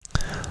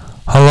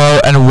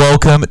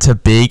welcome to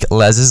Big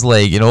Les's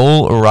League, an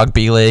all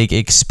rugby league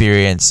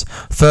experience.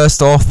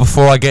 First off,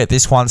 before I get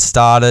this one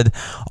started,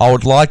 I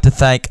would like to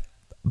thank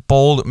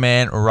Bald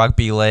Man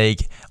Rugby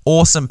League.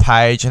 Awesome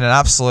page and an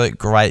absolute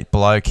great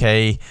bloke.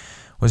 He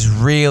was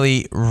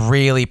really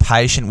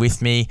patient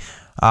with me.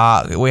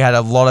 We had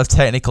a lot of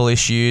technical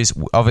issues,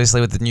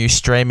 obviously, with the new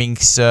streaming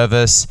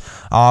service.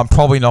 I'm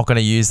probably not going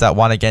to use that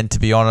one again, to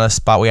be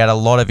honest, but we had a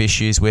lot of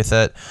issues with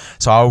it.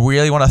 So I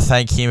really want to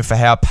thank him for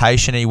how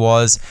patient he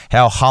was,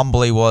 how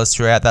humble he was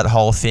throughout that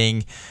whole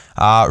thing.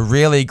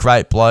 Really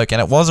great bloke,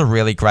 and it was a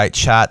really great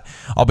chat.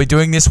 I'll be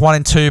doing this one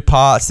in two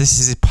parts. This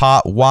is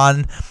part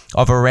one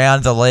of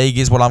Around the League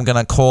is what I'm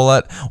going to call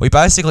it. We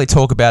basically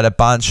talk about a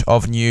bunch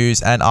of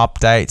news and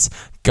updates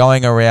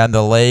going around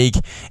the league.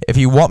 If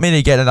you want me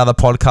to get another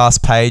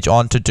podcast page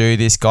on to do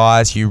this,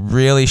 guys, you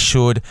really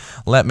should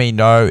let me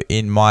know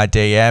in my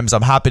DMs.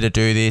 I'm happy to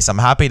do this. I'm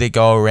happy to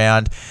go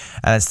around,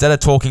 and instead of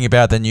talking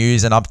about the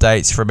news and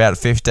updates for about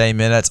 15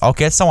 minutes, I'll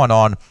get someone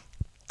on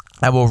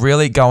and we'll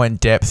really go in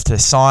depth to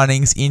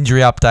signings, injury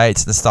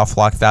updates, and stuff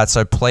like that.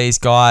 So please,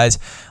 guys,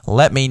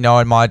 let me know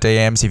in my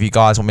DMs if you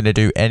guys want me to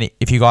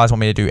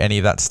do any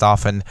of that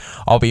stuff, and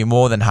I'll be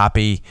more than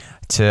happy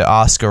to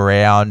ask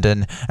around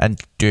and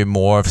do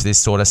more of this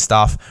sort of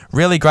stuff.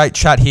 Really great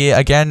chat here.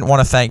 Again,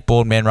 want to thank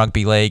Bald Man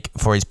Rugby League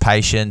for his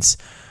patience.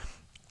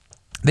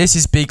 This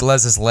is Big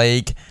Les's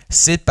League.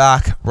 Sit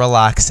back,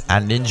 relax,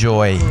 and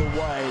enjoy.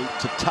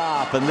 To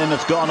Tarp, and then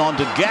it's gone on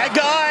to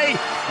Gagai,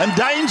 and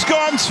Dane's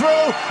gone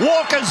through.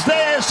 Walker's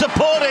there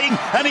supporting,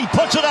 and he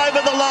puts it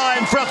over the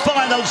line for a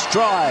final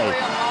try.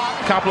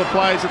 Couple of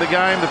plays of the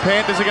game. The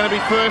Panthers are going to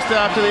be first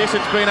after this.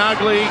 It's been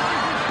ugly.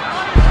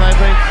 They've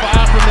been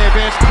far from their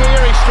best.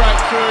 Cleary straight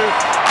through.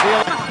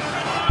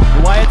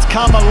 The way it's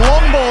come, a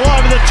long ball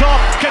over the top.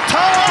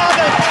 Katoa,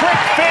 the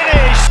trick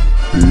finish.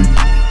 Big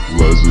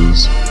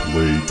Les's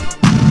League.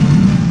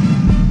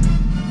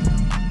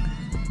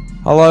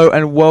 Hello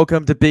and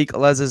welcome to Big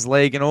Les's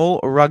League, an all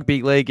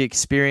rugby league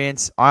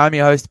experience. I am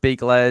your host,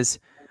 Big Les.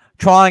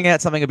 Trying out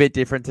something a bit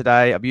different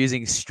today. I'm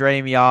using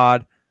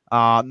StreamYard.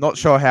 Not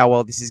sure how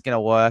well this is going to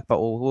work,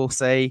 but we'll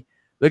see.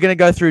 We're going to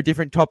go through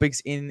different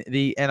topics in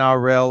the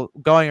NRL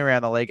going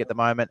around the league at the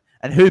moment.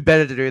 And who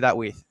better to do that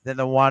with than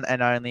the one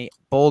and only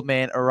Bald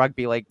Man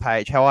Rugby League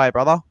page. How are you,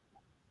 brother?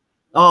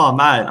 Oh,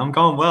 mate, I'm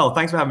going well.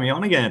 Thanks for having me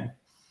on again.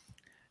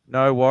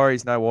 No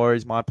worries.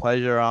 My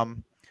pleasure.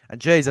 And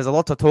geez, there's a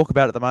lot to talk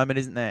about at the moment,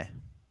 isn't there?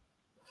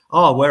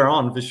 Oh, we're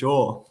on for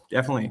sure.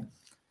 Definitely.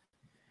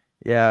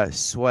 Yeah,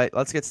 sweet.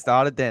 Let's get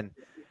started then.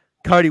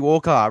 Cody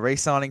Walker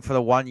re-signing for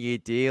the 1-year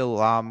deal.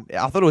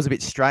 I thought it was a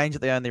bit strange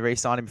that they only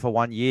re-signed him for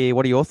 1 year.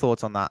 What are your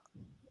thoughts on that?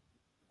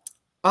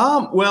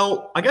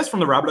 Well, I guess from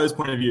the Rabbitohs'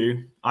 point of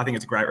view, I think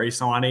it's a great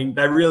re-signing.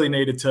 They really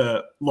needed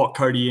to lock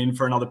Cody in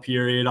for another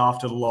period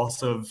after the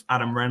loss of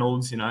Adam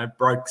Reynolds,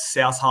 broke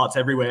South's hearts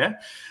everywhere.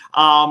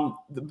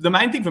 The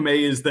main thing for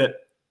me is that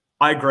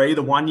I agree,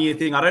 the 1 year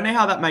thing. I don't know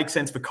how that makes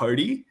sense for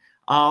Cody.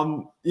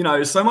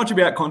 So much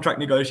about contract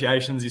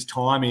negotiations is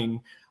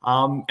timing.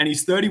 And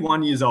he's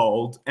 31 years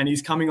old and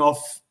he's coming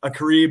off a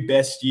career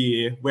best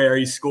year where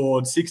he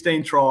scored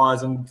 16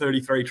 tries and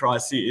 33 try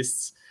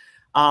assists.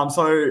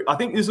 So I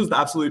think this was the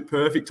absolute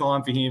perfect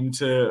time for him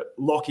to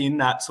lock in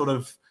that sort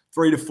of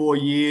 3 to 4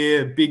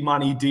 year big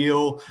money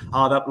deal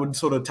that would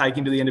sort of take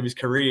him to the end of his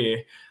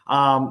career.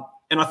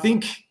 And I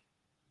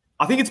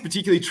think it's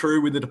particularly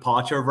true with the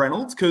departure of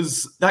Reynolds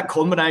because that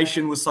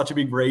combination was such a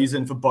big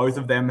reason for both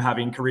of them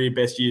having career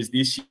best years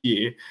this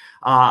year.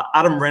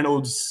 Adam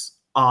Reynolds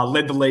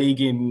led the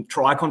league in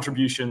try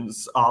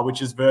contributions,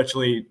 which is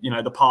virtually,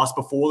 the pass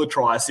before the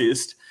try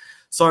assist.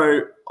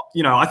 So,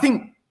 I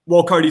think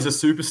while Cody's a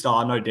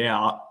superstar, no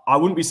doubt, I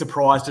wouldn't be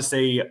surprised to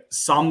see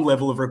some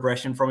level of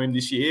regression from him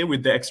this year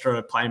with the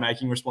extra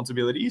playmaking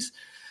responsibilities.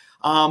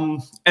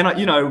 And,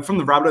 from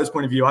the Rabbitohs'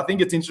 point of view, I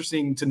think it's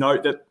interesting to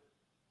note that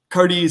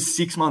Cody is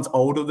 6 months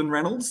older than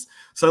Reynolds.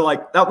 So,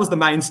 that was the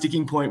main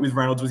sticking point with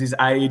Reynolds was his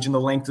age and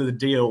the length of the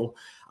deal.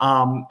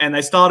 And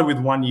they started with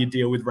 1 year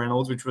deal with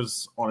Reynolds, which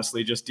was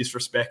honestly just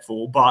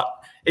disrespectful. But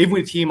even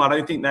with him, I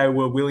don't think they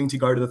were willing to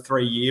go to the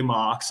 3 year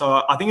mark.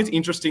 So I think it's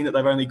interesting that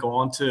they've only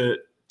gone to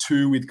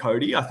 2 with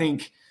Cody. I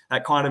think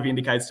that kind of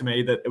indicates to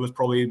me that it was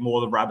probably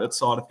more the Rabbit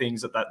side of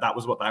things that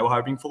was what they were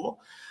hoping for.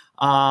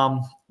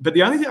 But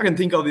the only thing I can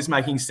think of is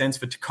making sense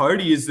for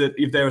Cody is that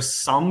if there was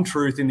some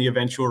truth in the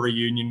eventual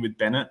reunion with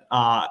Bennett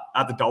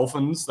at the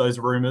Dolphins, those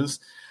rumours,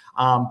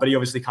 but he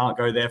obviously can't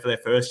go there for their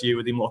first year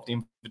with him locked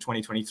in for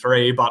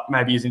 2023, but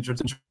maybe he's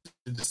interested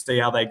to see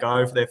how they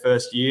go for their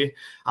first year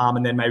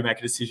and then maybe make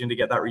a decision to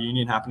get that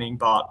reunion happening.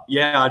 But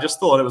yeah, I just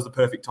thought it was the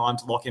perfect time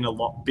to lock in a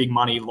big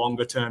money,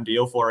 longer term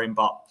deal for him.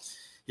 But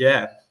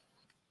yeah.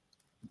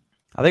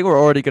 I think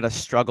we're already going to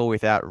struggle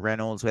without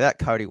Reynolds. Without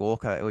Cody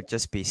Walker, it would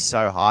just be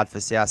so hard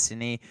for South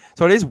Sydney.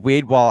 So it is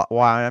weird why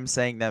I am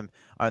seeing them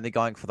only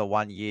going for the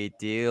 1 year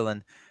deal.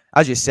 And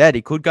as you said,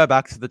 he could go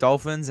back to the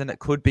Dolphins and it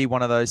could be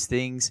one of those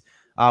things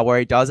where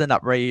he does end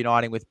up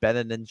reuniting with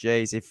Bennett. And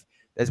geez, if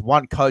there's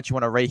one coach you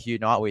want to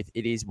reunite with,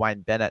 it is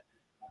Wayne Bennett.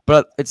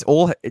 But it's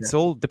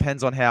all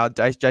depends on how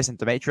Jason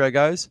Demetrio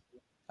goes.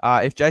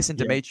 If Jason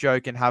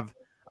Demetrio can have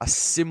a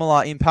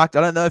similar impact,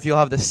 I don't know if he'll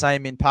have the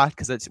same impact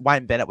because it's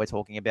Wayne Bennett we're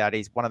talking about.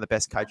 He's one of the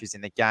best coaches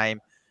in the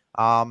game.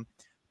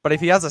 But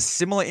if he has a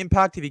similar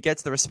impact, if he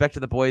gets the respect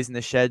of the boys in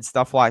the shed,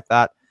 stuff like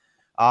that,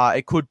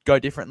 it could go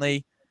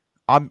differently.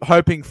 I'm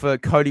hoping for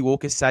Cody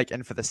Walker's sake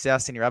and for the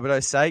South Sydney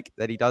Rabbitohs' sake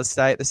that he does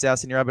stay at the South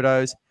Sydney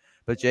Rabbitohs.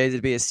 But geez,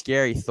 it'd be a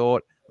scary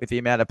thought with the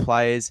amount of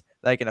players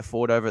they can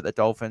afford over at the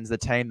Dolphins, the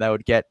team they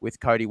would get with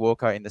Cody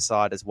Walker in the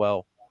side as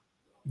well.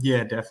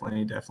 Yeah,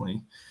 definitely.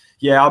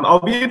 Yeah, I'll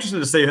be interested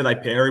to see who they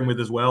pair him with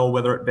as well,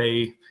 whether it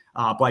be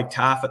Blake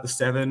Taaffe at the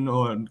 7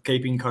 or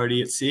keeping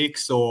Cody at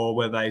 6, or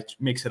whether they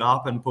mix it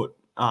up and put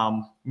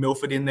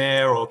Milford in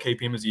there or keep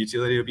him as a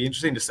utility. It'll be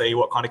interesting to see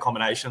what kind of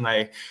combination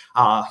they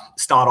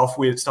start off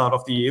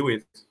the year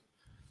with.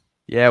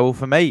 Yeah, well,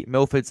 for me,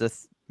 Milford's a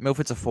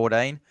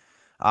 14.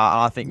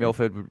 I think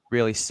Milford would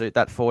really suit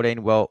that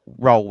 14 role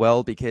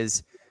well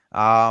because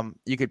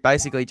you could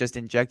basically just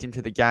inject him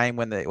to the game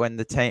when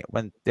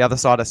the other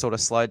side are sort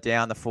of slowed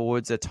down, the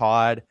forwards are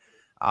tired.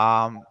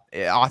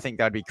 I think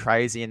that'd be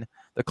crazy. And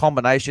the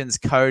combinations,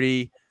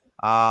 Cody,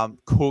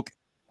 Cook,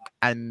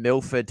 and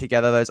Milford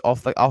together, those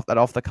off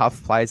the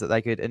cuff plays that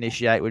they could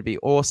initiate would be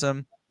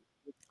awesome.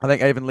 I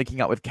think even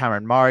linking up with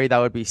Cameron Murray, that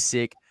would be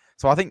sick.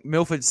 So I think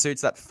Milford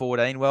suits that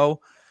 14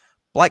 well.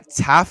 Blake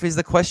Taaffe is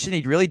the question.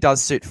 He really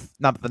does suit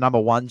the number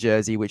 1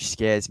 jersey, which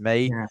scares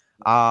me.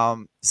 Yeah.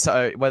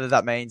 So whether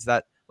that means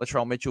that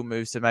Latrell Mitchell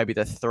moves to maybe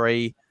the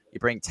 3, you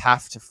bring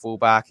Taaffe to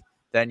fullback,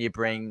 then you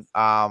bring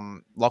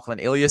Lachlan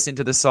Ilias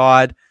into the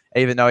side,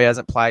 even though he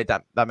hasn't played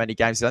that many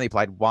games. He's only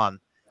played 1.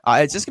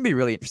 It's just going to be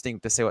really interesting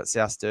to see what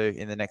South do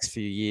in the next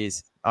few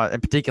years,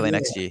 and particularly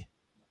next year.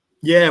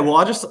 Yeah, well,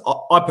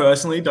 I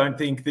personally don't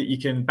think that you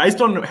can,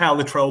 based on how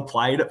Latrell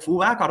played at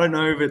fullback, I don't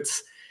know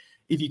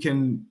if you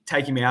can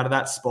take him out of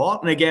that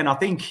spot. And again, I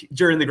think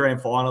during the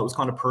grand final, it was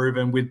kind of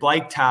proven with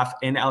Blake Taaffe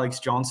and Alex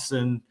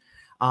Johnston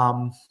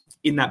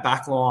in that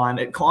back line,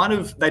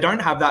 they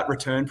don't have that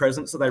return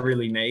presence that they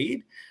really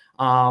need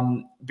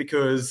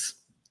because,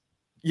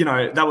 you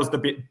know, that was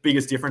the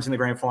biggest difference in the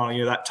grand final.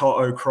 You know, that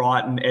To'o,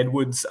 Crichton,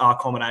 Edwards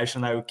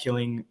combination, they were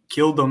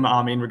killed them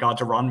in regard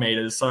to run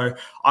meters. So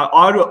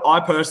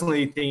I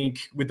personally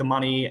think with the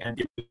money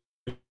and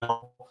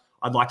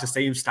I'd like to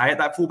see him stay at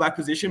that fullback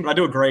position. But I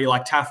do agree,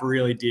 like Taaffe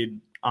really did,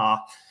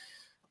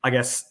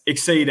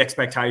 exceed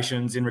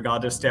expectations in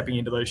regard to stepping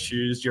into those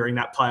shoes during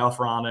that playoff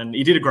run. And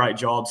he did a great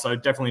job. So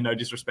definitely no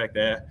disrespect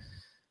there.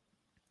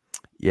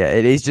 Yeah,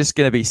 it is just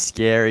going to be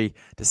scary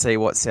to see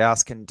what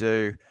South can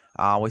do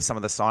with some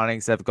of the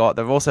signings they've got.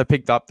 They've also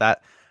picked up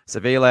that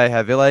Savile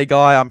Havile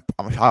guy.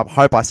 I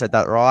hope I said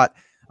that right.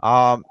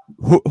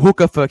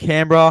 Hooker for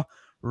Canberra,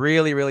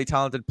 really, really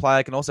talented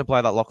player. Can also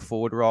play that lock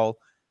forward role,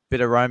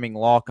 bit of roaming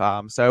lock.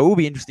 So it will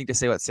be interesting to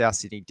see what South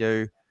Sydney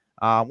do.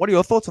 What are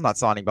your thoughts on that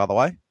signing, by the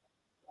way?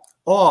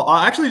 Oh,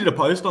 I actually did a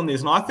post on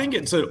this, and I think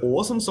it's an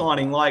awesome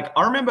signing. Like,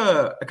 I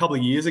remember a couple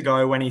of years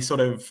ago when he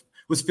sort of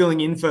was filling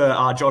in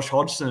for Josh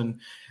Hodgson,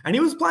 and he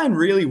was playing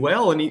really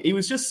well, and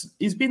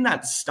he's been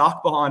that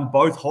stuck behind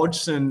both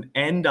Hodgson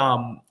and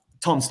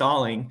Tom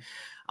Starling.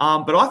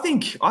 But I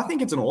think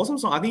it's an awesome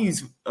sign. I think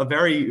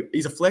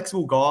he's a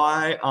flexible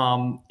guy.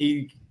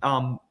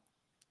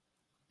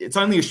 It's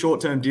only a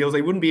short-term deal. So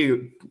he wouldn't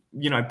be,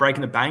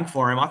 breaking the bank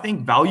for him. I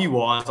think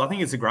value-wise, I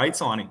think it's a great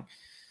signing.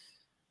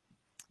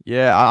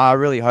 Yeah, I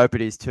really hope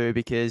it is too,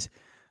 because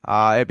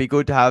it'd be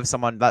good to have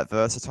someone that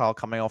versatile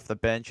coming off the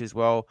bench as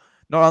well.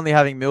 Not only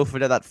having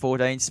Milford at that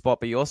 14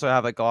 spot, but you also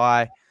have a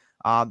guy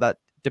that,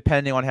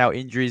 depending on how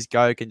injuries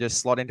go, can just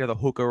slot into the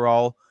hooker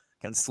role,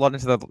 can slot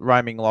into the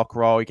roaming lock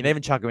role. You can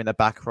even chuck him in the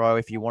back row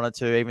if you wanted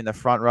to, even the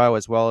front row,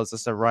 as well as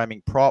just a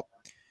roaming prop.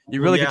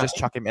 You really could just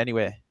chuck him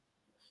anywhere.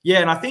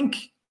 Yeah, and I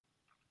think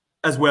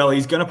as well,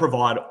 he's going to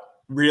provide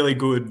really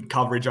good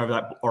coverage over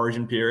that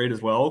origin period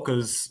as well,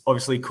 because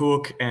obviously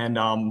Cook and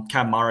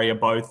Cam Murray are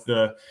both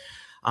the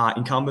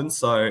incumbents.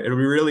 So it'll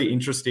be really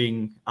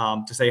interesting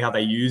to see how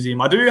they use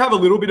him. I do have a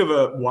little bit of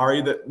a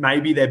worry that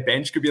maybe their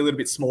bench could be a little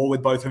bit small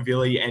with both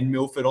Havili and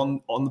Milford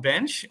on the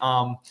bench.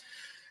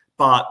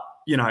 But,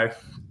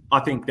 I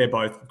think they're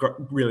both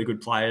really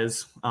good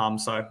players.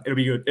 So it'll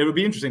be good. It'll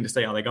be interesting to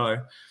see how they go.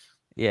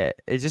 Yeah,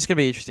 it's just going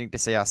to be interesting to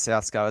see how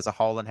Souths go as a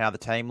whole and how the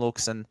team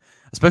looks. And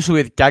especially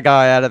with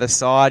Gagai out of the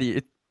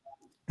side,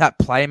 that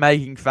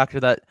playmaking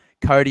factor that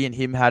Cody and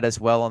him had as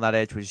well on that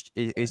edge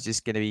is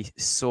just going to be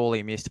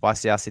sorely missed by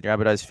South Sydney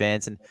Rabbitohs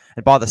fans and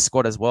by the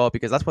squad as well,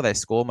 because that's where they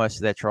score most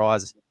of their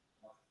tries.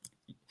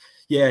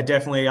 Yeah,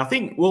 definitely. I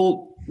think,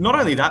 well, not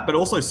only that, but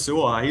also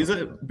Su'A.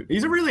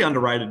 He's a really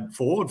underrated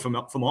forward for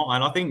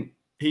mine. I think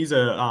he's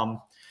been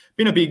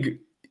a big...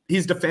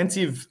 His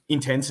defensive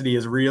intensity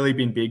has really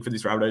been big for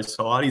this Rabbitohs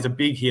side. He's a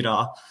big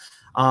hitter.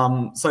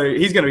 So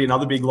he's going to be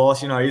another big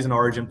loss. He's an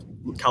Origin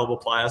caliber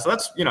player. So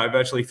that's,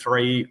 virtually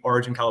 3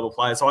 Origin caliber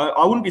players. So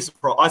I wouldn't be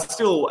surprised.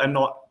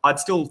 I'd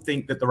still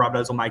think that the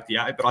Rabbitohs will make the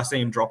 8, but I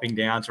see him dropping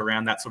down to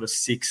around that sort of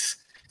 6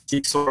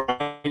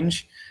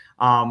 range.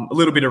 A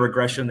little bit of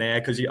regression there,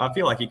 because I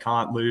feel like you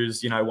can't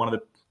lose, one of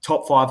the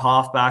top 5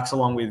 halfbacks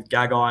along with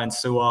Gagai and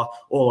Sewer,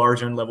 all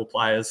Origin level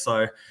players.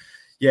 So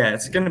yeah,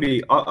 it's going to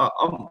be.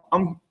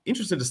 I'm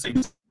interested to see.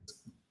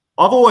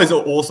 I've always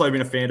also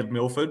been a fan of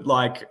Milford.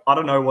 Like, I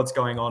don't know what's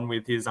going on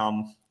with his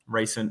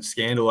recent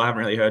scandal. I haven't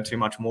really heard too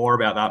much more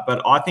about that,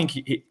 but I think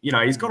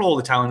he's got all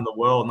the talent in the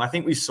world, and I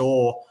think we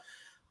saw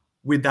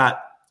without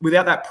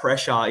that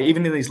pressure,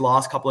 even in these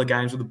last couple of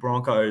games with the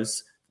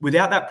Broncos,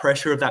 without that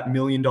pressure of that $1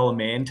 million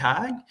man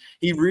tag,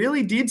 he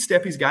really did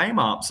step his game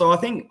up. So I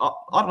think I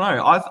don't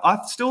know. I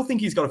still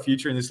think he's got a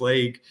future in this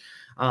league.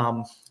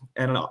 And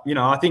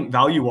I think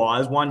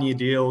value-wise, 1-year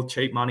deal,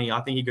 cheap money,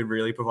 I think he could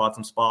really provide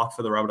some spark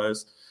for the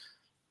Rabbitohs.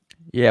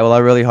 Yeah, well, I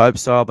really hope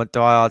so. I'm a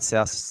diehard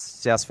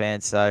South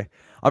fan, so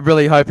I'm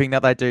really hoping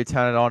that they do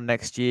turn it on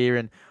next year,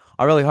 and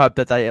I really hope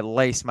that they at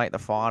least make the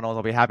finals.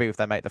 I'll be happy if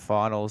they make the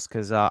finals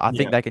because I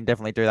think they can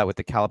definitely do that with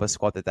the caliber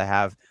squad that they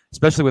have,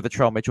 especially with the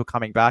Latrell Mitchell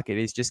coming back. It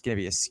is just going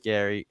to be a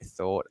scary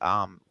thought.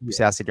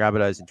 South Sydney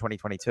Rabbitohs in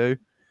 2022.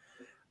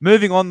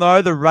 Moving on,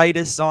 though, the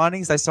Raiders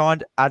signings. They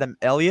signed Adam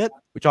Elliott,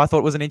 which I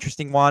thought was an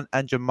interesting one,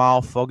 and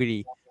Jamal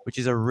Fogarty, which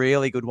is a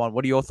really good one.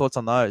 What are your thoughts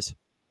on those?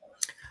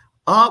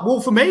 Well,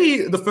 for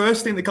me, the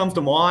first thing that comes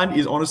to mind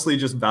is honestly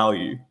just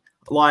value.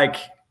 Like,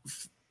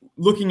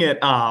 looking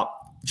at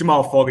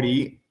Jamal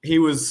Fogarty,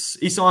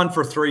 he signed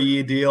for a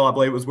 3-year deal. I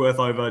believe it was worth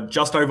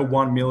just over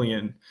 $1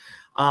 million.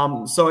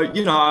 So,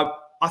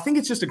 I think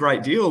it's just a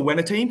great deal. When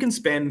a team can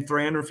spend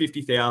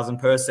 $350,000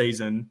 per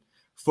season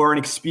for an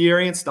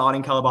experienced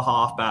starting caliber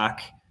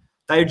halfback,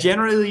 they're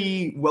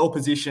generally well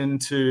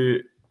positioned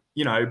to,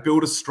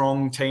 build a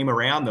strong team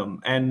around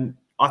them. And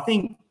I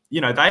think,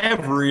 they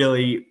have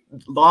really,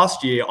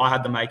 last year I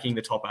had them making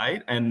the top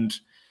 8 and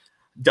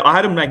I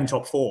had them making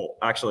top 4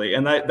 actually.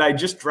 And they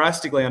just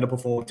drastically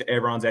underperformed to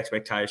everyone's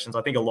expectations.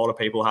 I think a lot of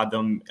people had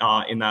them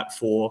in that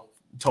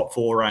top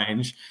 4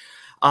 range.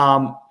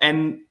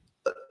 And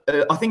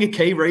I think a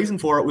key reason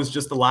for it was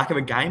just the lack of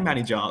a game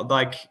manager.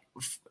 Like,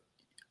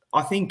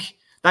 I think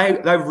they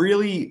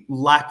really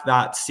lacked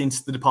that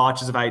since the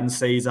departures of Aiden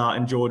Caesar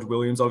and George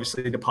Williams,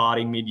 obviously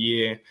departing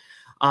mid-year.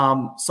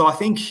 So I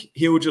think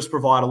he'll just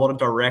provide a lot of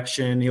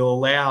direction. He'll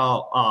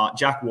allow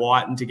Jack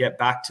Whiten to get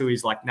back to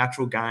his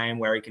natural game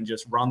where he can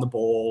just run the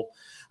ball,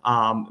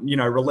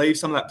 relieve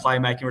some of that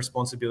playmaking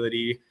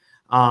responsibility.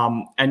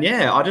 I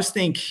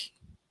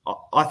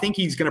think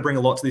he's going to bring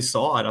a lot to this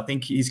side. I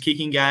think his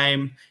kicking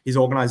game, his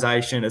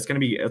organisation, I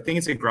think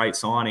it's a great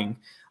signing.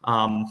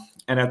 And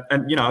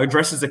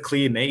addresses a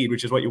clear need,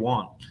 which is what you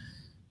want.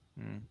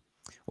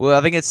 Well,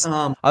 I think it's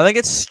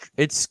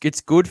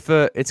good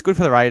for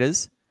the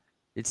Raiders.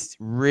 It's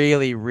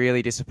really,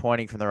 really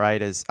disappointing from the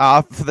Raiders.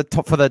 For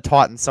the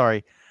Titans,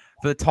 sorry.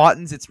 For the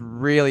Titans, it's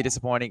really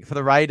disappointing. For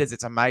the Raiders,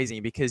 it's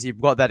amazing because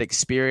you've got that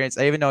experience.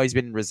 Even though he's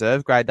been in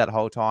reserve grade that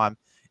whole time,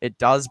 it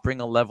does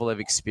bring a level of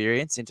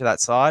experience into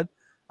that side.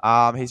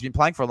 He's been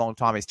playing for a long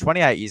time. He's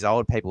 28 years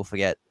old. People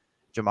forget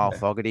Jamal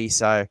Fogarty.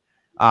 So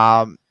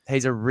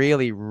he's a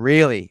really,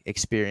 really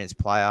experienced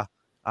player.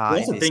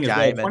 That's the thing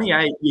as well.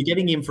 28, you're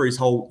getting him for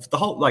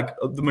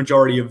the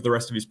majority of the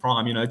rest of his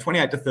prime.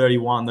 28 to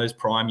 31, those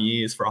prime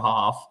years for a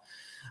half.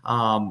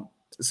 I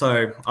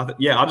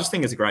just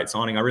think it's a great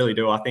signing. I really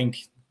do. I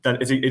think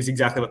that it's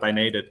exactly what they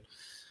needed.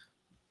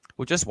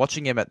 Well, just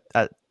watching him at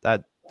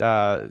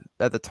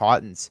the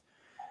Titans,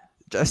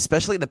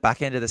 especially the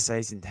back end of the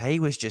season, he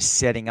was just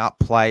setting up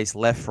plays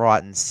left,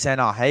 right, and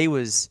center. It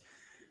was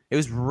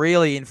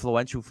really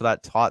influential for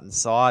that Titans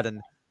side. And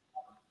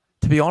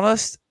to be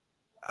honest,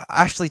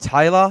 Ashley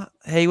Taylor,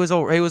 he was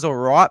all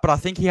right, but I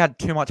think he had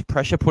too much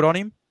pressure put on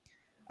him,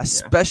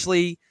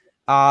 especially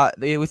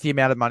with the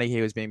amount of money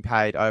he was being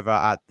paid over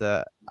at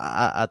the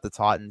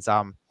Titans.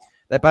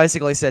 They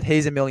basically said,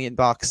 "Here's $1 million.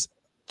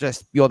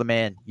 Just you're the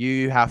man.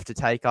 You have to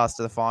take us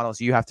to the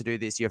finals. You have to do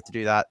this. You have to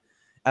do that."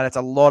 And it's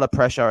a lot of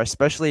pressure,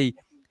 especially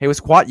he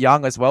was quite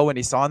young as well when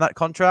he signed that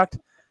contract.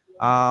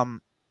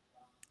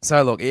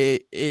 So look,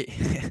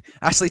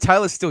 Ashley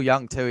Taylor's still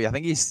young too. I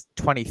think he's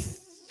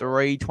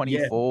 23,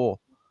 24. Yeah.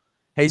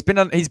 He's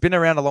been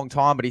around a long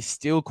time, but he's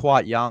still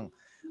quite young.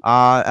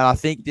 And I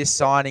think this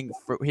signing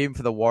for him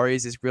for the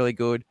Warriors is really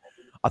good.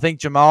 I think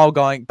Jamal,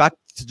 going back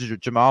to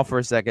Jamal for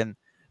a second,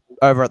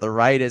 over at the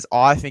Raiders,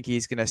 I think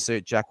he's going to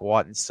suit Jack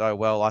Whiten so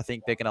well. I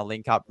think they're going to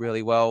link up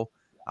really well.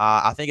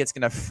 I think it's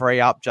going to free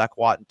up Jack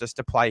Whiten just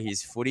to play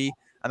his footy,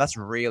 and that's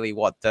really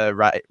what the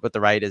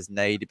Raiders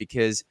need,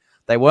 because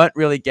they weren't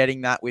really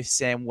getting that with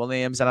Sam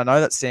Williams. And I know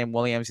that Sam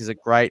Williams is a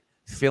great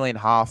fill-in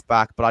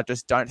halfback, but I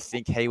just don't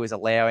think he was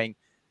allowing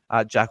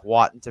Jack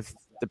Whiten to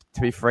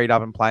be freed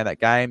up and play that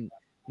game.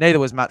 Neither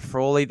was Matt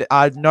Frawley.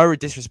 No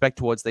disrespect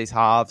towards these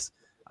halves.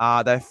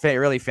 They're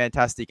really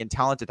fantastic and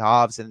talented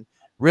halves and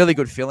really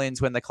good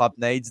fill-ins when the club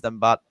needs them,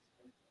 but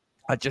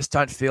I just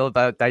don't feel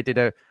that they did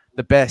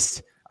the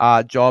best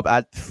job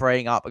at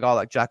freeing up a guy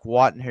like Jack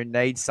Whiten, who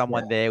needs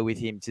someone there with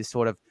him to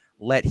sort of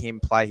let him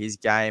play his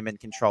game and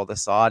control the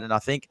side. And I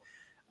think,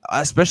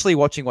 especially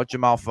watching what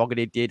Jamal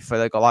Fogarty did for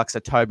the likes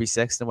of Toby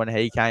Sexton when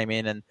he came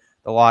in, and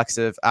the likes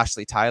of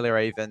Ashley Taylor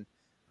even,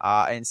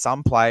 and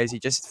some players, he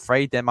just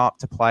freed them up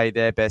to play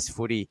their best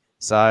footy.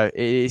 So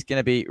it is going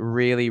to be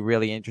really,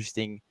 really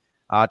interesting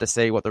to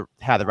see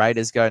how the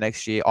Raiders go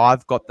next year.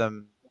 I've got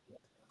them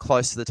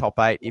close to the top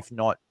 8, if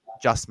not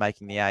just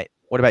making the 8.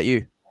 What about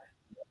you?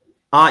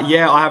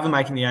 Yeah, I have them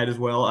making the 8 as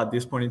well at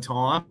this point in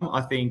time.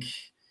 I think,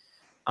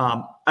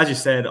 as you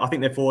said, I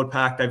think their forward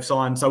pack they've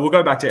signed. So we'll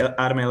go back to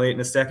Adam Elliott in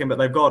a second, but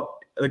they've got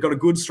a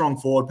good, strong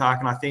forward pack,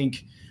 and I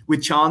think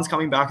with Chance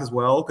coming back as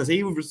well, because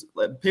he was,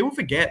 people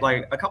forget,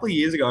 like a couple of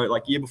years ago,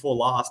 like year before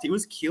last, he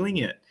was killing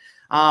it,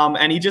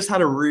 and he just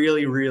had a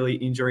really, really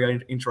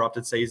injury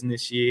interrupted season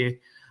this year.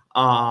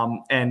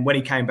 And when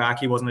he came back,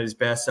 he wasn't at his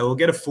best. So he'll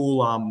get a full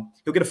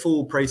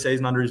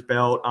preseason under his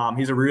belt.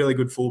 He's a really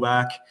good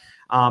fullback,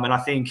 and I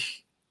think,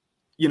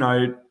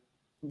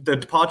 the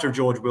departure of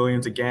George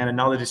Williams, again,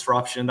 another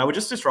disruption. They were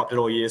just disrupted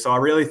all year. So I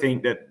really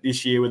think that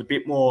this year with a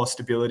bit more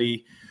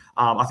stability,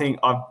 I think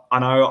I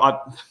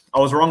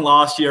was wrong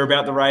last year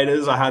about the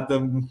Raiders. I had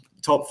them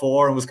top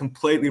 4 and was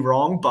completely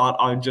wrong, but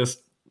I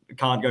just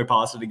can't go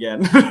past it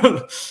again.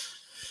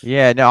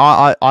 Yeah,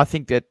 no, I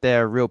think that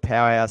they're a real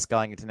powerhouse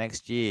going into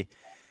next year.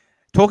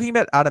 Talking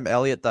about Adam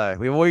Elliott, though,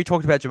 we've already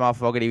talked about Jamal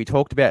Fogarty. We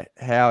talked about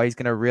how he's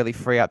going to really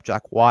free up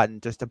Jack White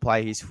and just to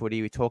play his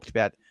footy. We talked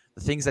about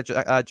the things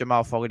that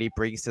Jamal Fogarty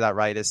brings to that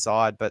Raiders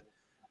side. But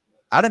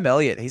Adam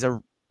Elliott,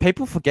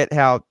 people forget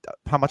how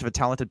much of a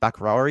talented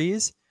back rower he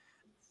is.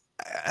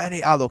 And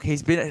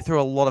he's been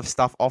through a lot of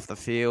stuff off the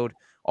field.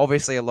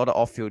 Obviously, a lot of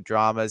off-field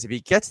dramas. If he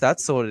gets that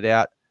sorted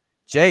out,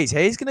 he's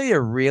going to be a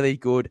really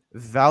good,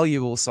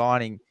 valuable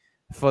signing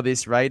for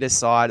this Raiders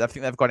side. I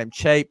think they've got him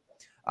cheap.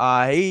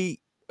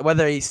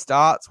 Whether he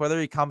starts, whether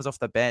he comes off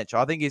the bench,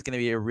 I think he's going to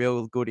be a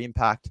real good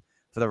impact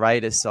for the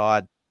Raiders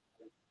side.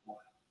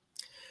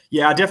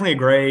 Yeah, I definitely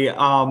agree.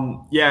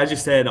 As you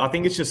said, I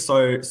think it's just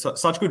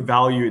such good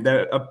value.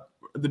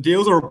 The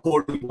deals are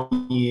reportedly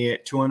 1 year,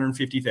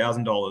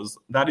 $250,000.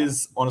 That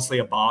is honestly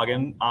a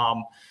bargain.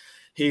 As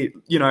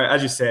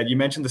you said, you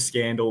mentioned the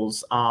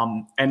scandals.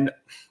 And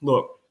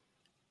look,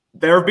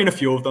 there have been a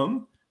few of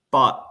them,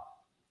 but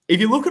if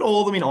you look at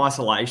all of them in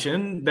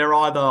isolation,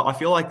 I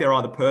feel like they're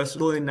either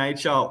personal in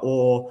nature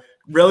or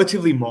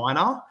relatively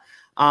minor.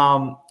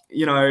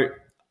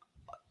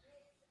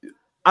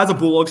 As a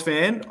Bulldogs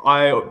fan,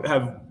 I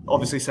have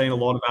obviously seen a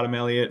lot of Adam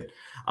Elliott.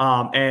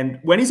 And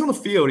when he's on the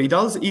field,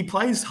 he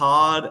plays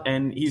hard,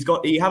 and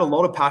he had a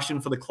lot of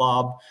passion for the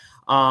club.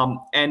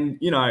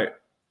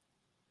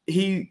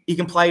 He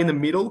can play in the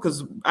middle,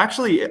 because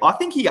actually, I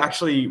think he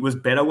actually was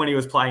better when he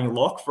was playing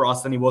lock for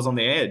us than he was on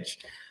the edge.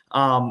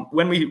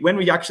 When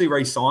we actually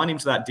re-signed him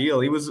to that deal,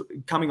 he was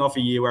coming off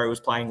a year where he was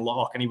playing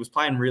lock, and he was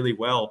playing really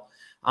well.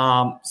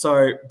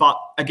 But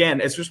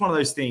again, it's just one of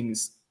those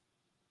things.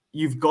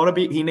 He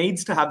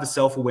needs to have the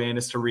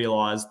self-awareness to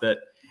realize that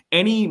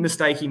any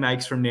mistake he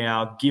makes from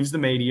now gives the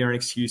media an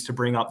excuse to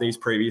bring up these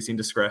previous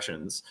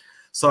indiscretions.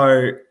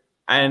 So,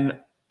 and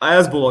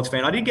as a Bulldogs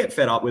fan, I did get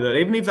fed up with it.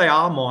 Even if they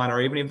are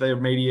minor, even if the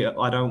media,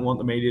 I don't want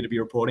the media to be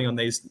reporting on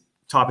these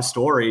type of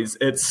stories,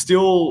 it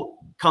still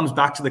comes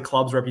back to the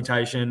club's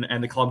reputation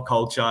and the club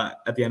culture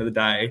at the end of the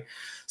day.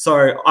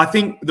 So I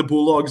think the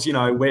Bulldogs,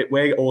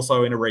 we're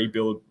also in a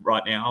rebuild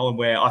right now, and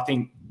I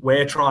think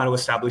we're trying to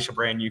establish a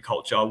brand new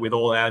culture with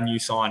all our new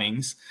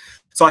signings.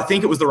 So I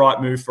think it was the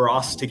right move for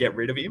us to get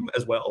rid of him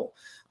as well.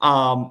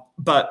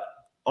 But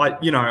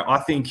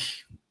I think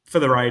for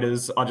the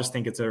Raiders, I just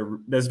think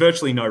there's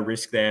virtually no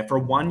risk there for a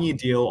 1 year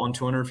deal on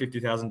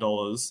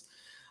 $250,000.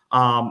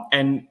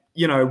 And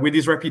with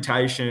his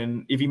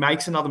reputation, if he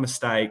makes another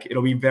mistake,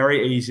 it'll be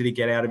very easy to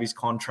get out of his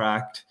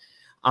contract.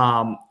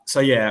 As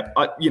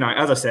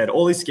I said,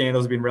 all these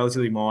scandals have been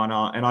relatively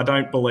minor, and I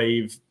don't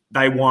believe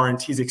they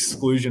warrant his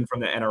exclusion from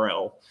the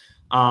NRL.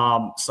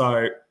 I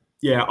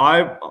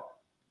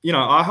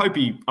hope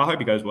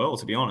he goes well,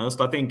 to be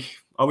honest.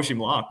 I wish him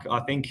luck.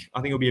 I think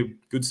it'll be a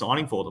good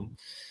signing for them.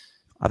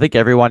 I think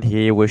everyone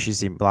here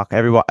wishes him luck.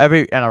 Every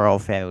NRL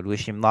fan would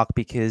wish him luck,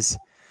 because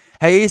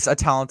he is a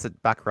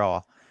talented back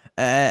rower.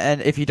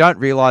 And if you don't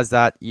realize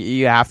that,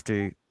 you have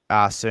to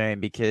soon,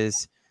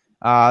 because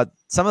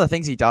some of the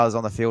things he does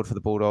on the field for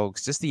the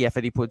Bulldogs, just the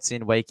effort he puts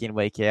in,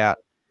 week out,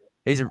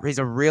 he's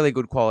a really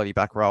good quality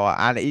back rower,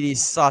 and it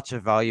is such a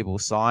valuable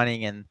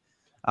signing. And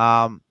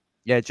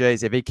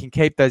if he can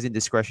keep those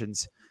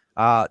indiscretions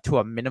to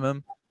a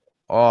minimum,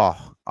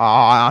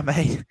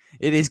 it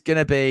is going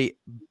to be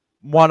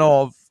one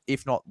of,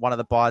 if not one of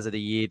the buys of the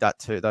year.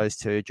 Those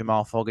two,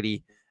 Jamal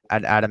Fogarty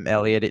and Adam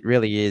Elliott. It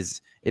really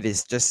is. It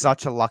is just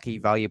such a lucky,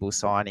 valuable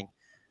signing.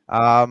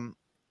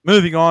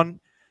 Moving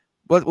on,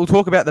 we'll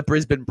talk about the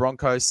Brisbane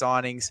Broncos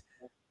signings.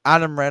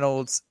 Adam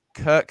Reynolds,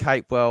 Kurt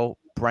Capewell,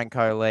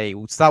 Branko Lee.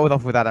 We'll start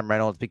off with Adam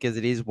Reynolds, because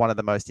it is one of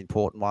the most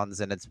important ones,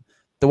 and it's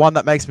the one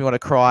that makes me want to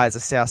cry as a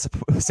South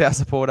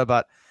supporter.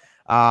 But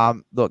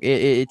look,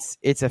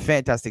 it's a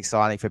fantastic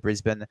signing for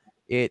Brisbane.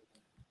 It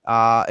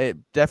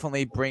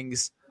definitely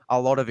brings a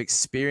lot of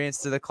experience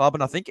to the club,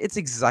 and I think it's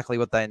exactly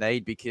what they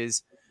need,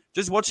 because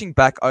just watching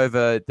back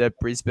over the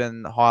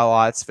Brisbane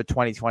highlights for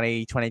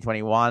 2020,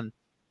 2021,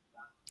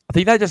 I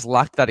think they just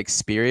lacked that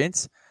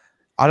experience.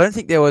 I don't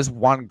think there was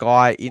one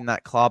guy in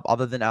that club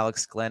other than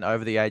Alex Glenn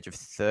over the age of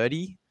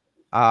 30,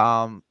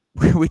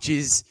 which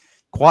is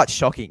quite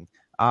shocking.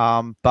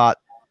 But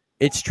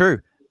it's true.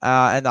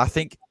 And I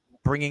think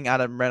bringing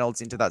Adam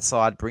Reynolds into that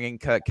side, bringing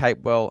Kurt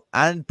Capewell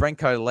and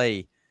Brenko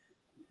Lee,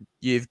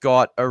 you've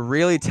got a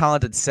really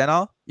talented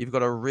center. You've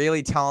got a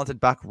really talented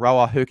back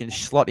rower who can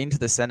slot into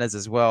the centers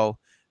as well,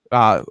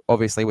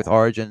 obviously with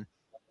Origin.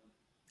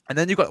 And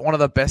then you've got one of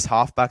the best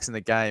halfbacks in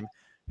the game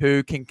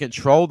who can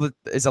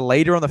is a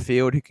leader on the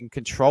field, who can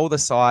control the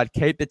side,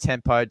 keep the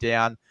tempo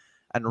down,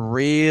 and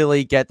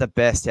really get the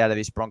best out of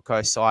this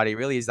Broncos side. He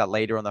really is that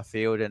leader on the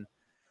field. And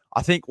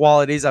I think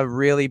while it is a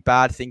really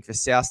bad thing for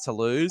South to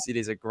lose, it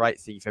is a great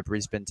thing for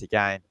Brisbane to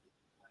gain.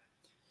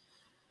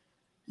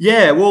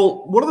 Yeah,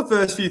 well, what are the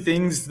first few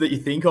things that you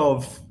think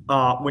of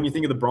when you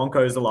think of the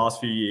Broncos the last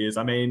few years?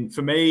 I mean,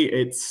 for me,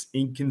 it's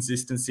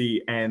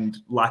inconsistency and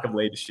lack of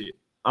leadership.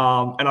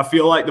 And I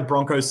feel like the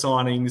Broncos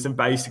signings have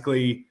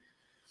basically,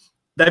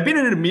 they've been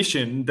an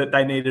admission that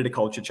they needed a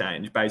culture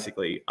change,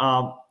 basically.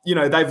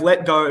 They've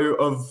let go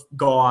of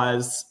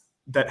guys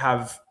that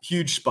have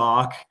huge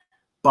spark,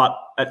 but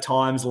at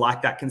times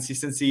lack that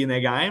consistency in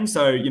their game.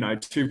 So,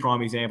 two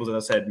prime examples,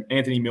 as I said,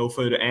 Anthony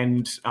Milford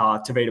and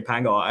Tavita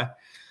Pangai.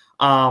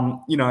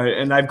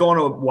 And they've gone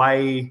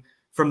away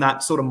from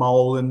that sort of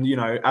mold. And,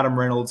 Adam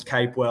Reynolds,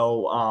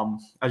 Capewell,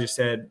 as you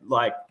said,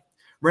 like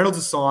Reynolds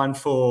is signed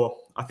for,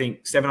 I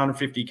think,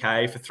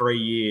 $750K for 3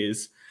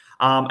 years.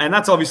 And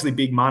that's obviously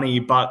big money,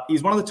 but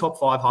he's one of the top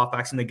 5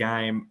 halfbacks in the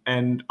game.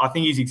 And I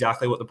think he's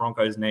exactly what the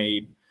Broncos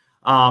need.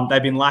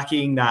 They've been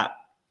lacking that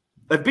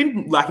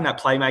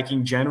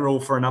playmaking general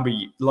for a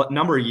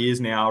number of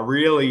years now,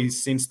 really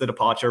since the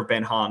departure of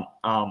Ben Hunt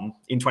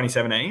in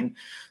 2017.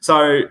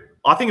 So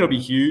I think it'll be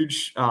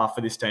huge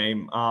for this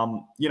team.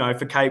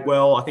 For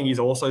Capewell, I think he's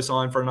also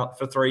signed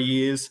for 3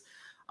 years.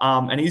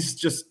 And he's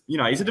just,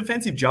 he's a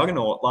defensive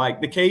juggernaut.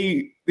 Like the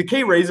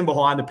key reason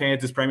behind the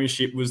Panthers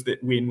premiership was their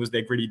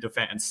gritty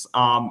defense.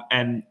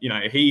 And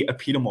he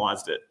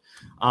epitomized it.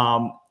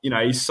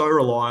 He's so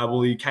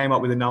reliable. He came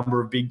up with a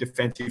number of big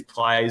defensive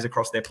plays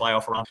across their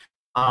playoff run.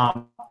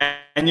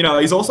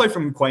 He's also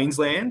from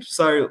Queensland.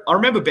 So I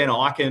remember Ben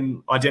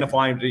Eichen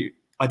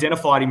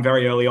identified him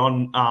very early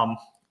on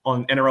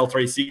NRL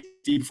 360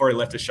 before he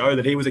left the show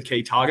that he was a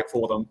key target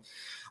for them.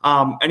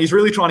 And he's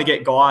really trying to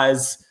get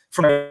guys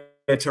from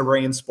there to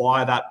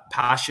re-inspire that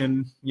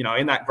passion,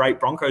 in that great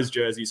Broncos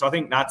jersey. So I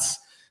think that's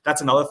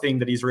another thing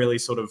that he's really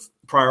sort of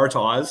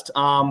prioritised.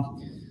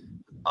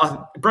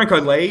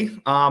 Brenko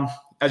Lee,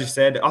 as you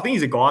said, I think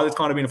he's a guy that's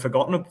kind of been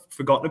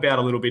forgotten about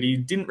a little bit. He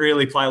didn't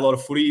really play a lot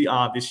of footy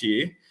this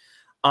year.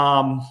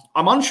 I'm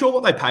unsure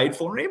what they paid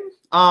for him,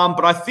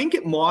 but I think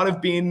it might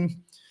have been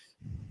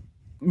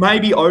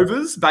maybe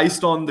overs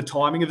based on the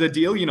timing of the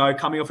deal,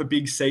 coming off a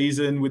big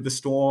season with the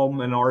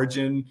Storm and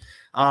Origin.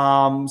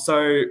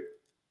 So,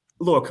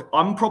 look,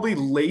 I'm probably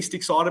least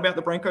excited about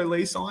the Brenko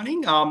Lee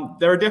signing.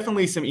 There are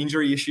definitely some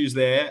injury issues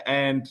there,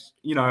 and,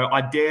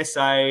 I dare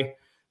say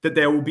that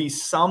there will be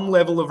some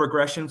level of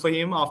regression for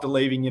him after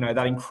leaving,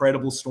 that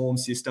incredible Storm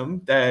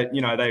system that,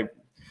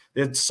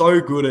 they're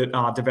so good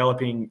at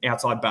developing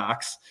outside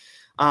backs.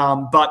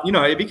 But,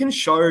 if he can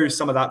show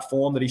some of that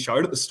form that he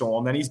showed at the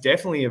Storm, then he's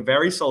definitely a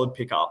very solid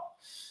pickup.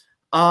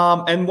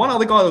 And one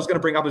other guy that I was going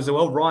to bring up as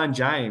well, Ryan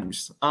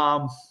James.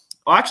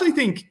 I actually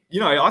think,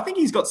 I think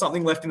he's got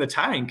something left in the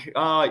tank.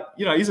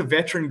 He's a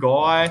veteran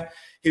guy.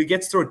 He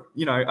gets through,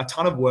 a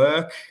ton of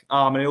work,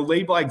 and he'll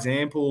lead by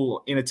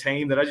example in a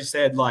team that, as you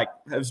said,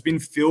 has been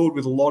filled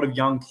with a lot of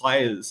young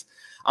players.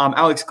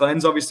 Alex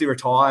Glenn's obviously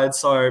retired,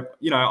 so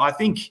I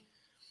think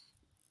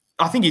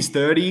he's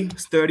 30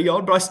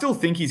 odd, but I still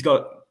think he's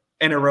got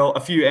a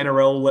few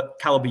NRL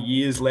caliber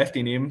years left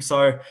in him.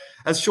 So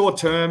as short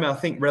term, I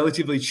think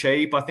relatively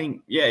cheap. I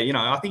think,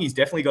 I think he's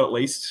definitely got at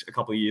least a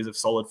couple of years of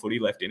solid footy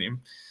left in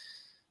him.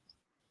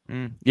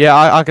 Yeah,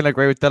 I can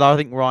agree with that. I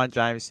think Ryan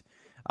James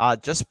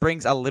just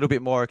brings a little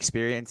bit more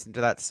experience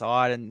into that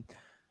side. And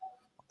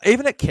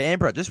even at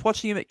Canberra, just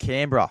watching him at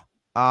Canberra,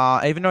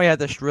 even though he had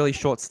this really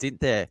short stint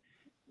there,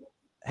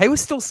 he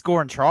was still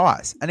scoring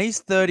tries, and he's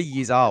 30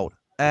 years old.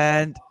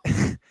 And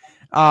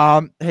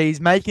he's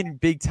making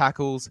big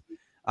tackles,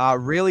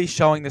 really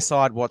showing the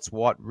side what's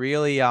what.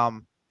 Really, he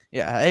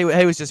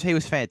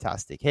was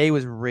fantastic. He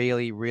was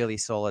really, really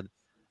solid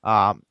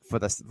for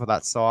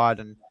that side.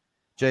 And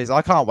geez,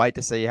 I can't wait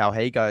to see how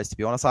he goes. To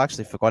be honest, I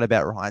actually forgot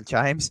about Ryan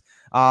James.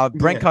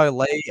 Brenko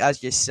Lee,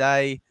 as you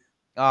say,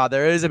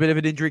 there is a bit of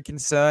an injury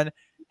concern.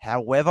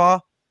 However,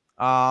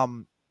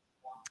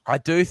 I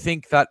do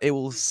think that it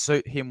will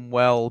suit him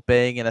well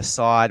being in a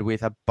side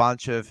with a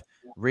bunch of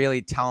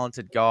really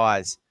talented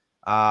guys,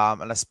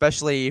 and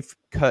especially if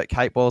Kurt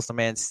Capewell's the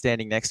man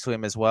standing next to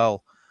him as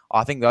well.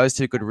 I think those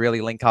two could really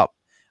link up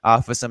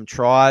for some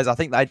tries. I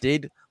think they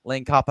did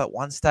link up at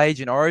one stage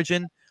in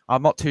Origin.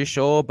 I'm not too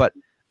sure, but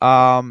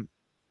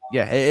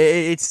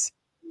it's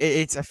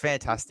a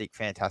fantastic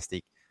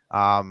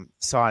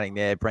signing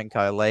there,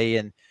 Brenko Lee.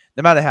 And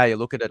no matter how you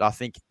look at it, I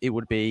think it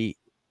would be,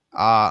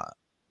 I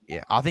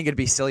think it'd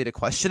be silly to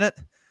question it.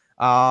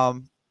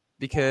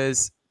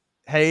 because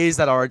he's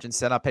that origin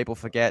centre. People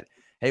forget.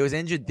 He was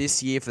injured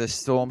this year for the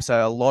Storm,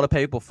 so a lot of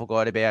people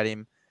forgot about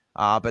him.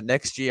 But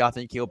next year, I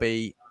think he'll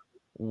be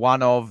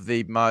one of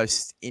the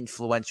most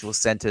influential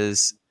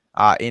centres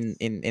in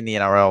the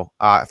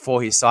NRL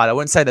for his side. I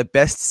wouldn't say the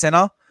best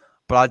centre,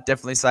 but I'd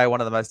definitely say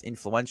one of the most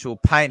influential.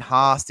 Payne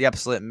Haas, the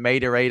absolute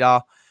meter eater.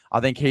 I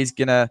think he's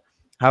going to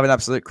have an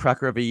absolute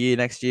cracker of a year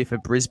next year for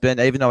Brisbane,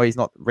 even though he's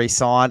not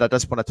re-signed. I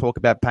just want to talk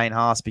about Payne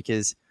Haas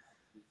because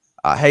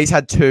he's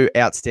had 2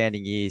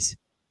 outstanding years.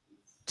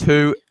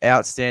 2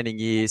 outstanding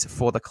years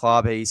for the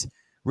club. He's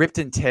ripped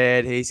and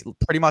teared. He's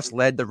pretty much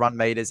led the run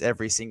meters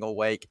every single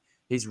week.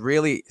 He's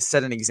really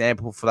set an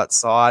example for that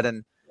side.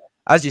 And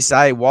as you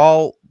say,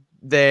 while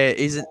there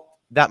isn't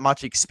that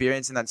much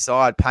experience in that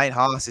side, Payne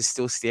Haas is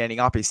still standing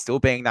up. He's still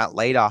being that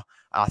leader.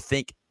 I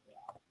think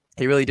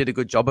he really did a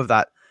good job of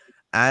that.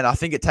 And I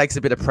think it takes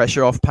a bit of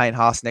pressure off Payne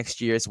Haas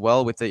next year as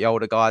well with the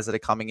older guys that are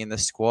coming in the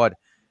squad.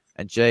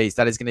 And geez,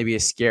 that is going to be a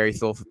scary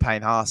thought for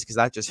Payne Haas because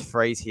that just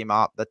frees him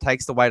up. That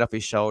takes the weight off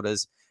his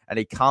shoulders. And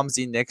he comes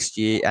in next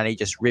year and he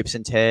just rips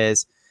and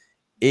tears.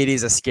 It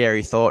is a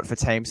scary thought for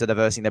teams that are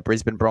versing the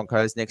Brisbane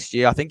Broncos next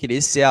year. I think it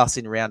is South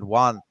in round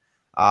 1.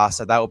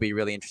 So that will be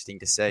really interesting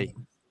to see.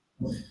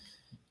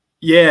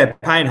 Yeah,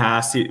 Payne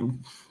Haas,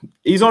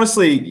 he's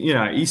honestly,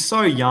 he's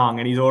so young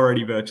and he's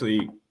already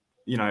virtually,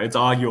 it's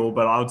arguable,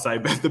 but I would say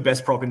the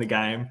best prop in the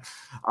game.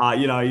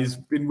 He's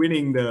been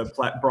winning the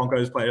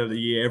Broncos Player of the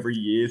Year every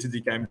year since he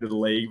came to the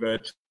league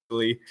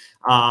virtually.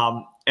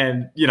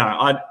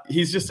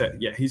 He's just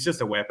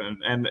a weapon.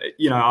 And,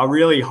 I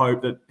really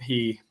hope that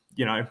he,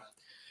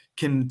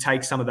 can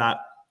take some of that,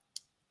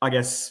 I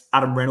guess,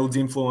 Adam Reynolds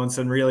influence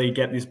and really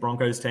get this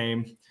Broncos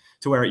team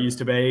to where it used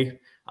to be.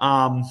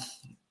 I'm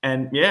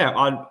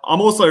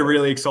also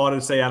really excited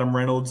to see Adam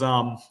Reynolds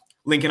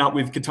linking up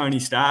with Katoni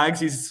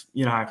Staggs. He's,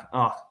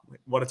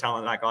 what a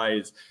talent that guy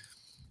is.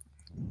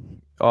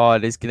 Oh,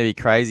 it is going to be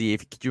crazy.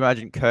 Could you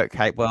imagine Kurt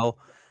Capewell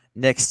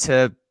next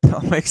to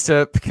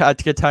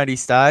Katoni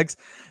Staggs?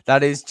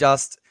 That is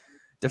just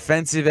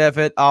defensive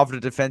effort after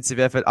defensive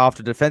effort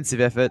after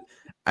defensive effort.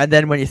 And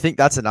then when you think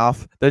that's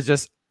enough, there's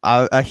just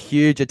a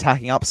huge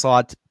attacking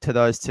upside to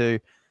those two.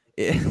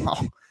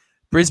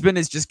 Brisbane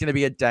is just going to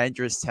be a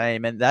dangerous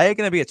team, and they're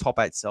going to be a top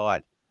 8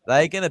 side.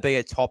 They're going to be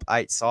a top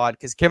 8 side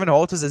because Kevin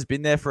Halters has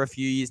been there for a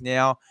few years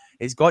now.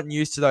 He's gotten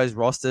used to those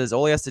rosters.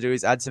 All he has to do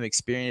is add some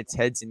experienced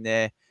heads in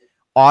there.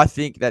 I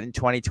think that in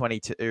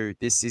 2022,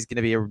 this is going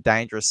to be a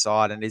dangerous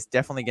side and is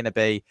definitely going to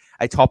be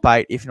a top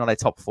 8, if not a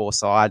top 4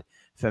 side.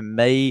 For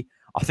me,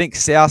 I think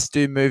South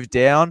do move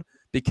down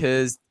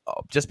because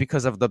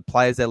of the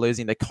players they're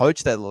losing, the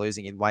coach they're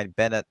losing in Wayne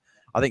Bennett.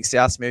 I think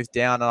South moves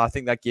down, and I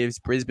think that gives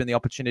Brisbane the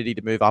opportunity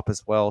to move up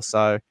as well.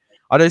 So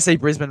I do see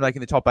Brisbane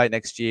making the top 8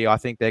 next year. I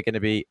think they're going to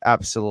be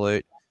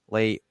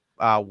absolutely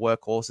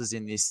workhorses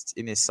in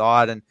this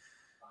side. And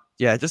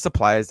yeah, just the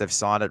players they've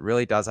signed, it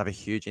really does have a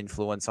huge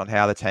influence on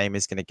how the team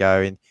is going to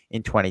go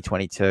in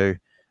 2022.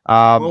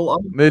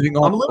 Moving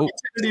on. I'm a little bit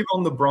tentative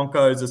on the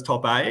Broncos as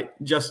top 8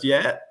 just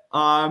yet.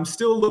 I'm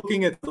still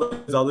looking at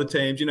those other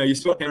teams. You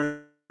still got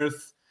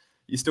Penrith,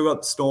 you still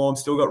got Storm,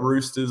 still got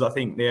Roosters. I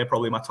think they're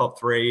probably my top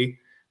 3.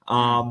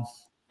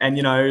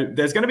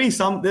 There's going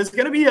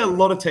to be a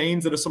lot of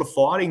teams that are sort of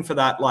fighting for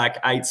that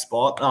 8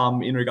 spot.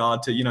 In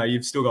regard to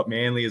you've still got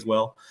Manly as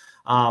well.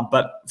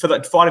 But for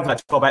that fighting for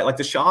that top 8, like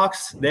the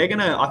Sharks,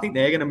 I think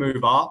they're gonna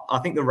move up. I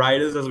think the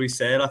Raiders, as we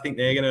said, I think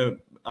they're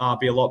gonna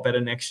be a lot better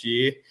next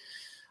year.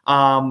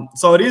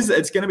 So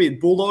it's gonna be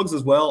Bulldogs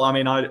as well. I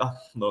mean,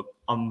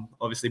 I'm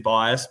obviously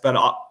biased, but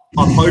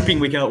I'm hoping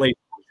we can at least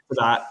push for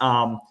that.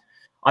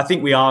 I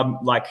think we are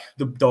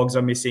the Dogs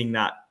are missing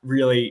that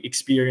really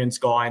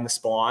experienced guy in the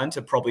spine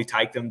to probably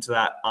take them to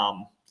that.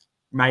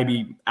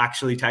 Maybe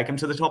actually take them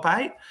to the top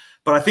 8.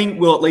 But I think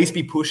we'll at least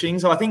be pushing.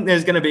 So I think there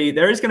is going to be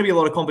a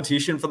lot of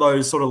competition for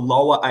those sort of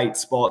lower 8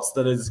 spots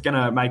that is going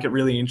to make it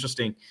really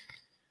interesting.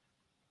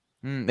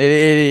 It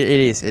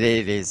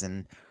is.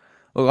 And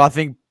look, I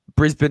think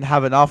Brisbane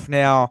have enough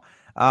now.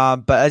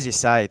 But as you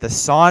say, the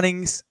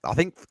signings, I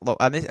think, look,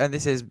 and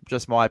this is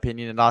just my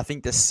opinion, and I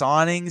think the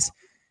signings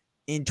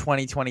in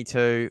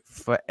 2022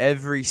 for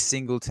every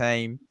single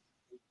team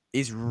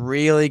is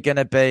really going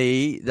to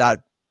be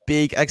that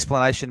big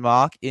explanation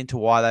mark into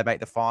why they make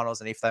the finals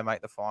and if they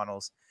make the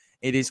finals.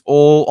 It is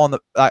all on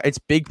it's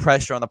big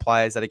pressure on the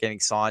players that are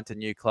getting signed to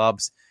new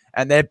clubs,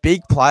 and they're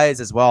big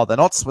players as well. They're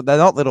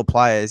not little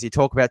players. You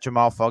talk about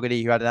Jamal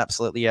Fogarty, who had an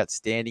absolutely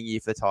outstanding year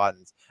for the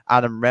Titans.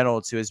 Adam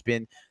Reynolds, who has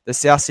been the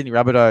South Sydney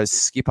Rabbitohs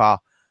skipper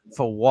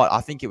for what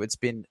I think it's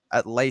been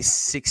at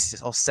least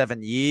 6 or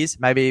 7 years,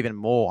 maybe even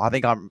more. I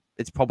think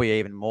it's probably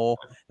even more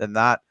than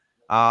that.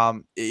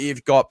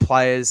 You've got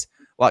players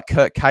like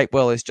Kurt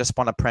Capewell has just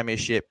won a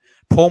premiership.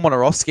 Paul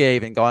Monorowski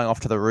even going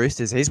off to the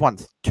Roosters. He's won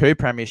 2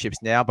 premierships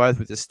now, both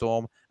with the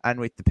Storm and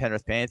with the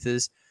Penrith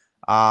Panthers.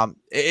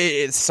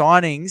 It's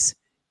signings.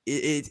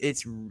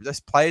 It's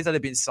those players that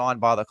have been signed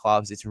by the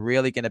clubs. It's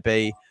really going to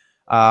be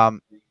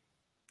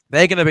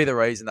they're going to be the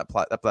reason that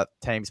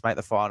teams make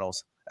the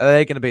finals.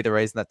 They're going to be the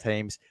reason that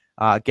teams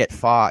get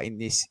far in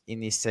this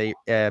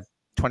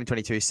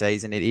 2022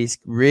 season. It is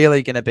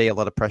really going to be a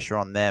lot of pressure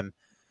on them.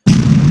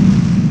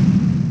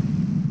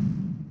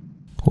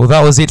 Well,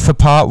 that was it for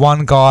part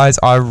 1, guys.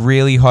 I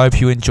really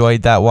hope you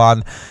enjoyed that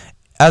one.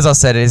 As I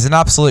said, it is an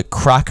absolute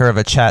cracker of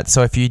a chat.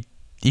 So if you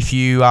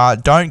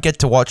don't get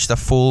to watch the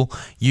full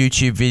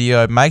YouTube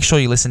video, make sure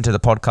you listen to the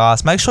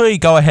podcast. Make sure you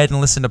go ahead and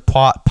listen to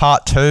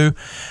part 2.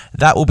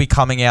 That will be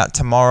coming out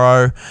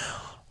tomorrow.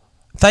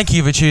 Thank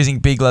you for choosing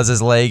Big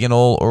Les's League and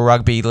all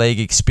rugby league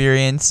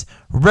experience.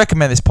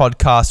 Recommend this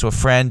podcast to a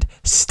friend.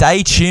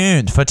 Stay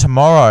tuned for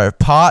tomorrow,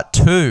 part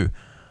 2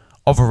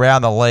 of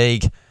Around the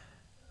League.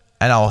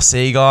 And I will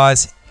see you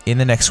guys in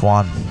the next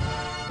one.